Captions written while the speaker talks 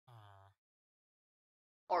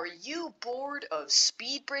Are you bored of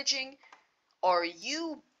speed bridging? Are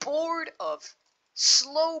you bored of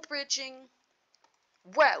slow bridging?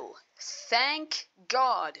 Well, thank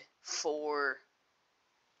God for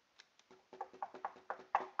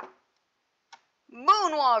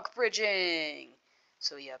moonwalk bridging!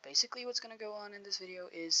 So yeah, basically what's going to go on in this video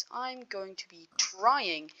is I'm going to be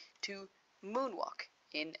trying to moonwalk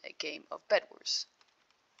in a game of bedwars.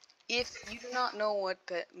 If you do not know what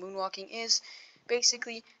moonwalking is,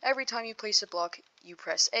 basically every time you place a block you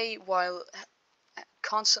press A while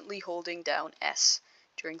constantly holding down S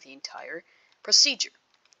during the entire procedure.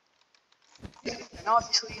 And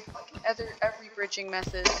obviously, like every bridging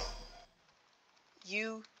method,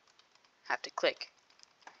 you have to click.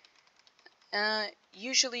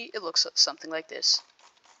 Usually it looks something like this.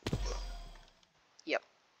 Yep,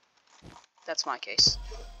 that's my case.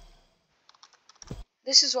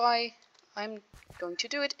 This is why I'm going to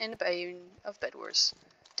do it in a game of bedwars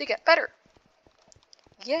to get better.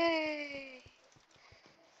 Yay!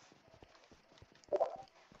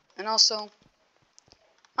 And also,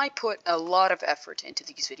 I put a lot of effort into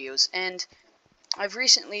these videos, and I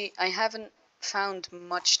haven't found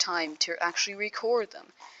much time to actually record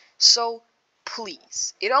them. So,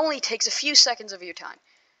 please, it only takes a few seconds of your time.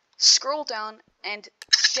 Scroll down and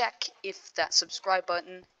check if that subscribe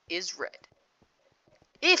button is red.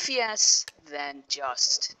 If yes, then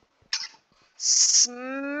just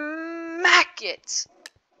smack it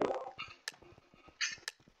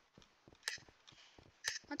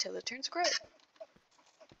until it turns gray.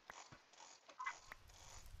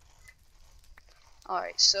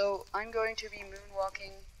 Alright, so I'm going to be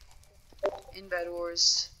moonwalking in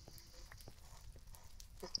bedwars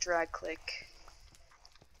with drag click.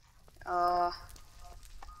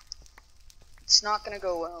 It's not gonna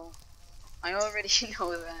go well. I already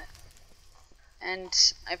know that. And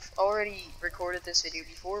I've already recorded this video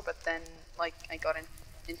before, but then, like, I got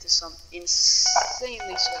into some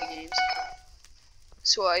insanely sweaty games.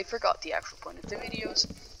 So I forgot the actual point of the videos.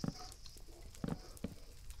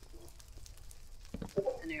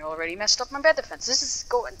 And I already messed up my bed defense. This is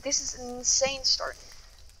an insane start.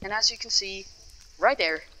 And as you can see, right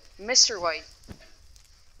there, Mr. White.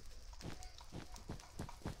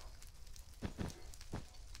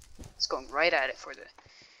 It's going right at it for the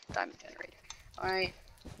diamond generator. Alright,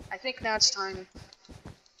 I think now it's time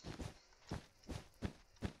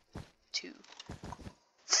to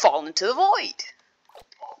fall into the void.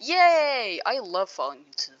 Yay! I love falling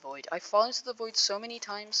into the void. I've fallen into the void so many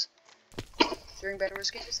times during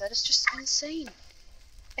bedwars games that is just insane.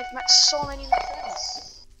 I've met so many new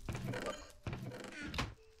friends.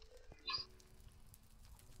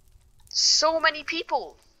 So many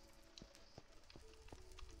people.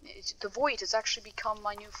 The void has actually become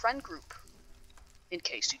my new friend group. In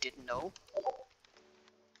case you didn't know.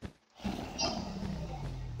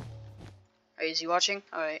 Is he watching?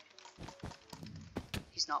 Alright.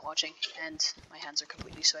 He's not watching, and my hands are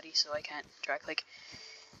completely sweaty, so I can't drag click.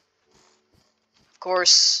 Of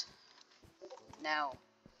course. Now.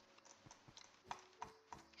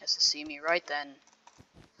 He has to see me right then.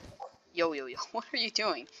 Yo, yo, yo. What are you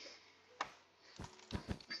doing?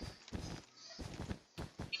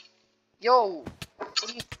 Yo! What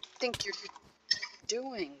do you think you're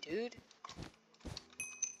doing, dude?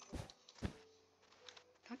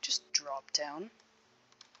 Don't just drop down.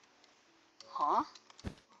 Huh?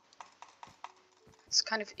 It's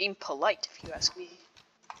kind of impolite, if you ask me.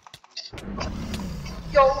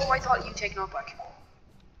 Yo, I thought you'd take knockback.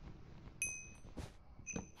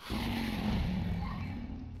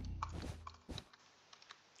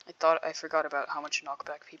 I forgot about how much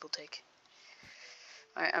knockback people take.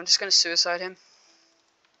 Alright, I'm just gonna suicide him.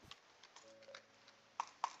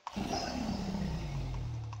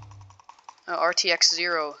 RTX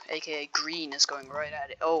 0, aka green, is going right at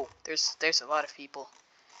it. Oh, there's a lot of people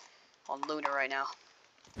on Luna right now.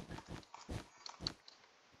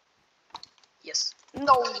 Yes.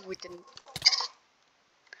 No, we didn't.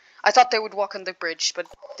 I thought they would walk on the bridge, but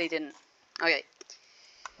they didn't. Okay.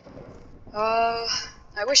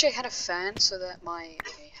 I wish I had a fan so that my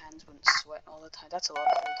hands wouldn't sweat all the time. That's a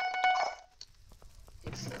lot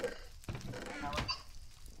of food.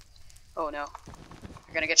 Oh no.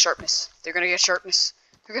 They're gonna get sharpness. They're gonna get sharpness.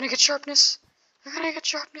 They're gonna get sharpness. They're gonna get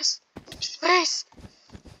sharpness. Please!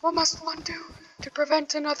 What must one do to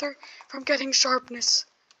prevent another from getting sharpness?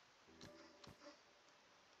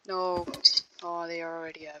 No. Oh, they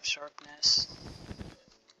already have sharpness.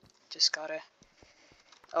 Just gotta...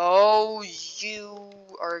 Oh, you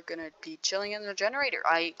are gonna be chilling in the generator.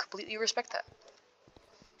 I completely respect that.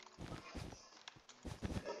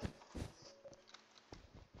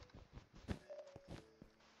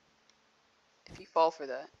 ball for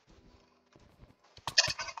that.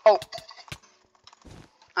 Oh!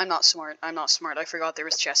 I'm not smart. I'm not smart. I forgot there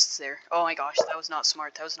was chests there. Oh my gosh, that was not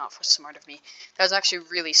smart. That was not smart of me. That was actually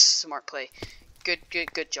really smart play. Good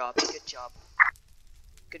job. Good job.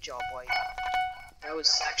 Good job, boy. That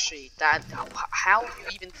was actually that. How do you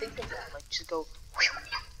even think of that? Like, just go. Whew.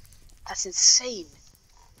 That's insane.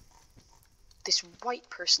 This white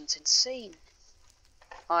person's insane.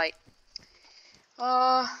 Alright.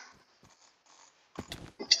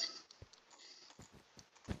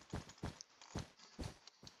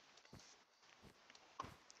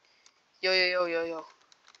 Yo.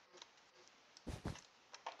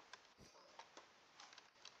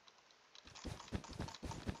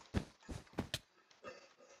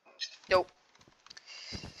 Yo.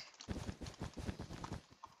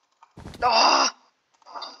 Ah!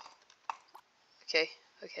 Okay.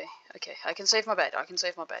 I can save my bed.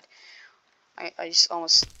 I just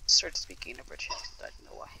almost started speaking in a British accent. I don't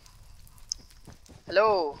know why.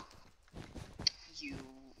 Hello, you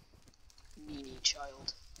meanie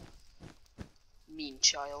child. Mean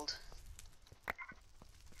child.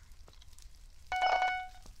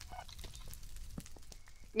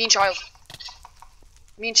 Mean child.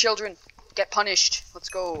 Mean children. Get punished. Let's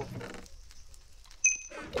go.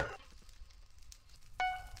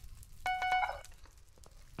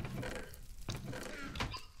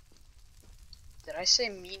 Did I say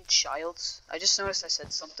mean child? I just noticed I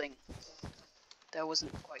said something that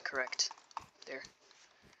wasn't quite correct there.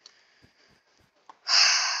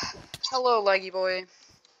 Hello, laggy boy.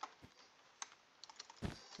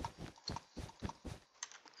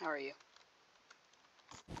 How are you?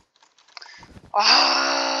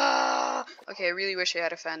 Ah! Okay, I really wish I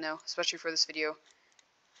had a fan now, especially for this video.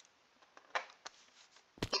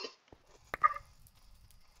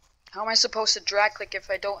 How am I supposed to drag click if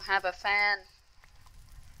I don't have a fan?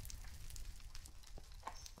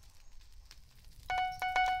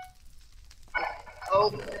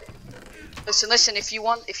 Oh, listen, if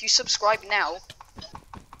you subscribe now,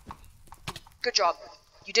 good job.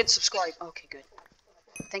 You did subscribe. Okay, good.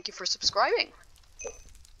 Thank you for subscribing.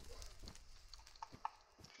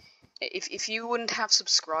 If you wouldn't have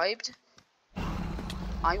subscribed,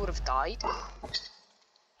 I would have died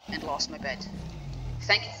and lost my bed.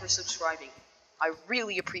 Thank you for subscribing. I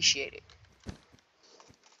really appreciate it.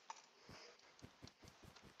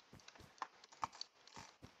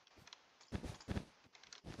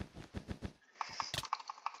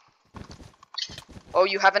 Oh,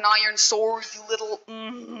 you have an iron sword, you little...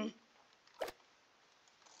 I'm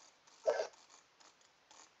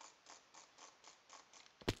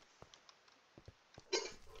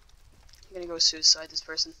gonna go suicide this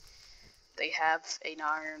person. They have an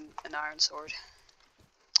iron sword.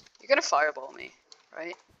 You're gonna fireball me,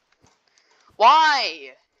 right?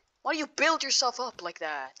 Why? Why do you build yourself up like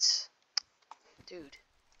that? Dude.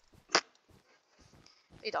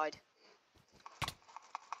 They died.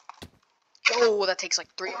 Oh, that takes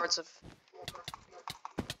like 3 hearts of...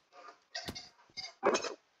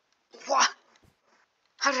 What?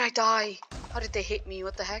 How did I die? How did they hit me?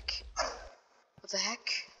 What the heck? What the heck?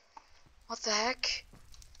 What the heck?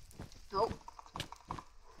 No.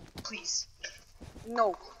 Please.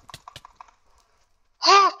 No.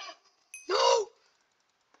 Ah! No!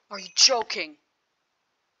 Are you joking?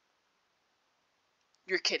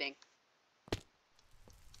 You're kidding.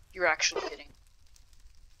 You're actually kidding.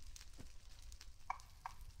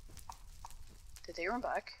 Did they run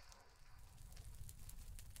back?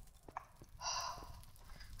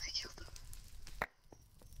 I killed them.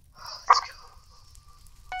 Let's go.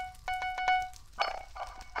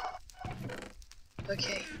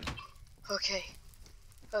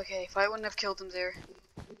 Okay, if I wouldn't have killed them there,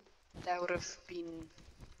 that would have been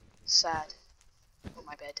sad for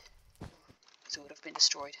my bed. So it would have been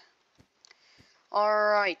destroyed.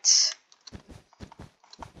 Alright.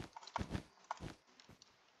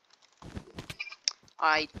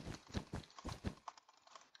 I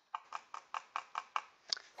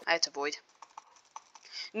had to avoid.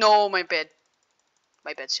 No, my bed.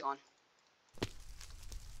 My bed's gone.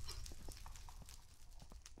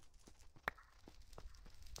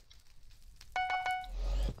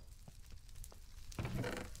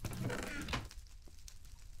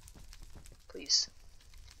 Please.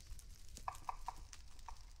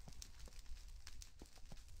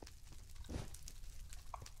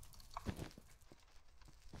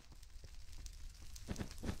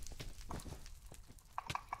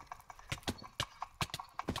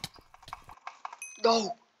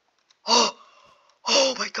 No!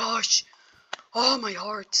 Oh my gosh! Oh my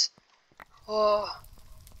heart! Oh,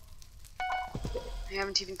 I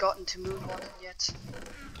haven't even gotten to moonwalking yet.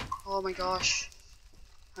 Oh my gosh!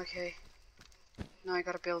 Okay. Now I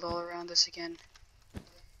gotta build all around this again.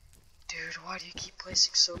 Dude, why do you keep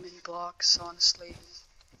placing so many blocks, honestly?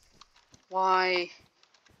 Why?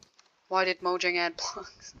 Why did Mojang add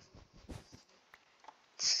blocks?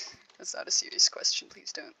 That's not a serious question.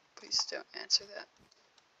 Please don't answer that.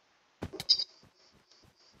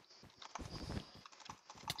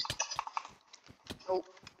 Oh.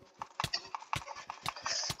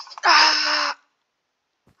 Ah!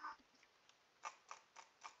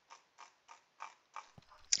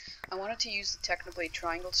 I wanted to use the Technoblade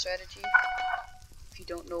triangle strategy. If you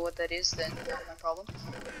don't know what that is, then no problem.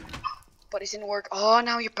 But it didn't work. Oh,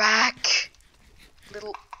 now you're back!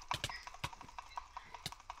 Little...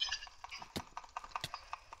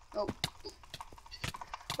 Oh.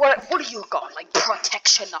 What do you got? Like,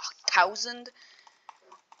 protection 1000?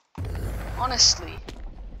 Honestly.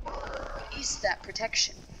 What is that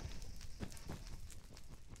protection?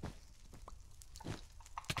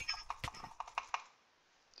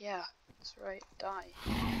 Yeah, that's right. Die.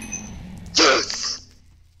 Yes!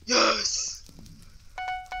 Yes!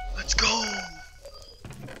 Let's go!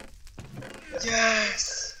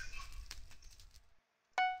 Yes!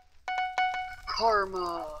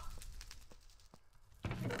 Karma!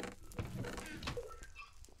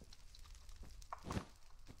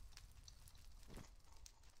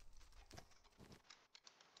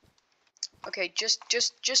 Okay, just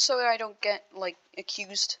so that I don't get, like,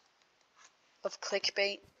 accused of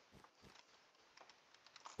clickbait.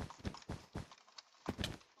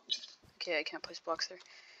 Okay, I can't place blocks there.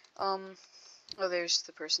 Oh, there's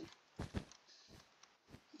the person.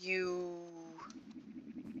 You...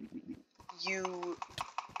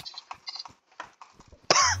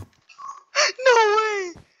 No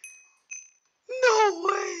way! No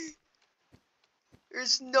way!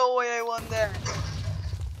 There's no way I won that.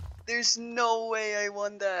 There's no way I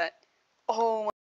won that. Oh my